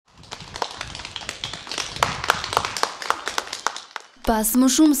Pas më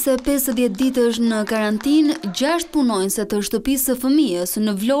shumë se 50 ditësh në karantinë, 6 punonjëse të shtëpisë së fëmijës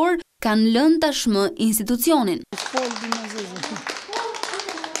në Vlorë kanë lënë tashmë institucionin.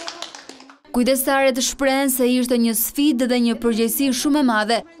 Kujdestarët shprehen se ishte një sfidë dhe një përgjegjësi shumë e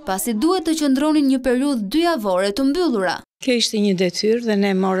madhe, pasi duhet të qëndronin një periudhë 2 javore të mbyllura. Kjo ishte një detyrë dhe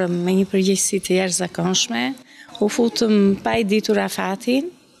ne morëm me një përgjegjësi të jashtëzakonshme. U futëm pa i ditur afatin,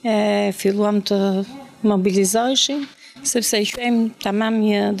 filluam të mobilizoheshim, sepse i quajmë tamam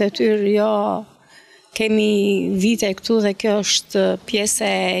një detyrë, jo kemi vite këtu dhe kjo është pjesë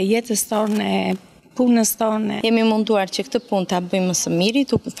e jetës tonë, punës tonë. Jemi munduar që këtë punë ta bëjmë më së miri,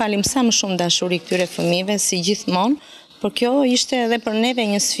 tu falim sa më shumë dashuri këtyre fëmijëve si gjithmonë, por kjo ishte edhe për neve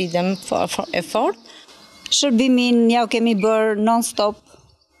një sfidë e fortë. Shërbimin ja u kemi bërë non-stop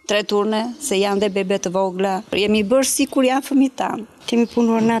 3 turne, se janë dhe bebe të vogla. Jemi bërë si kur janë fëmijët tanë. Kemi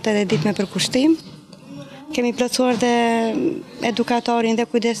punuar natë dhe ditë me përkushtim. Kemi plotësuar dhe edukatorin dhe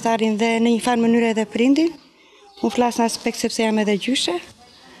kujdestarin dhe në një farë mënyrë edhe prindin. Unë flas në aspekt sepse jam edhe gjyshe.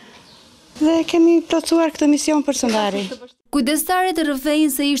 Dhe kemi plotësuar këtë mision personali. Kujdestarët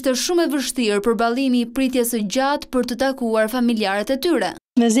rrëfejnë se ishte shumë e vështirë përballimi i pritjes së gjatë për të takuar familjarët e tyre.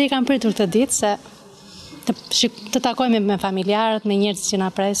 Mezi kam pritur të ditë se të takojmë me familjarët, me njerëz që na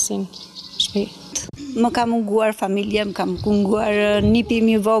presin në shtëpi. Më ka munguar familja, më ka munguar nipi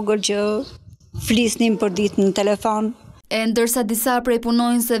im i vogël që flisnim për ditë në telefon. E ndërsa disa prej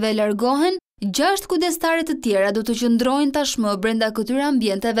punonjësve largohen, 6 kujdestare të tjera do të qëndrojnë tashmë brenda këtyre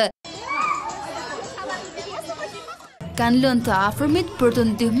ambienteve. Kanë lënë të afërmit për të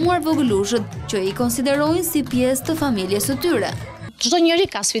ndihmuar vogëlushët që i konsiderojnë si pjesë të familjes së tyre. Çdo njeri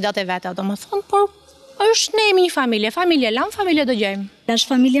ka sfidat e veta, domethënë, por është ne jemi një familje lam, familje dëgjojmë.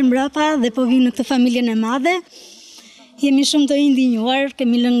 Është familje mbrapa dhe po vim në këtë familjen e madhe. Jemi shumë të indinjuar,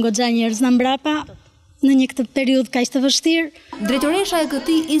 kemi lënë goxha njerëz në mbrapa në një këtë periudhë kaq të vështirë. Drejtoresha e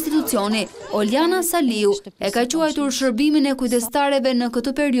këtij institucioni, Oljana Saliu, e ka quajtur shërbimin e kujdestarëve në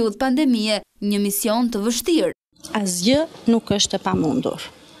këtë periudhë pandemie një mision të vështirë. Asgjë nuk është e pamundur.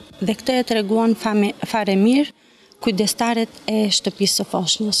 Dhe këtë e treguan fare mirë kujdestarët e shtëpisë së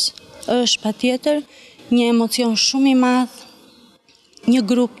foshnjës. Është patjetër një emocion shumë i madh, një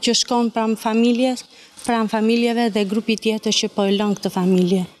grup që shkon pranë familjeve dhe grupi tjetër që po e lën këtë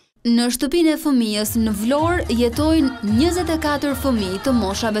familje. Në shtëpinë e fëmijës në Vlorë jetojnë 24 fëmijë të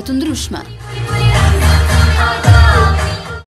moshave të ndryshme.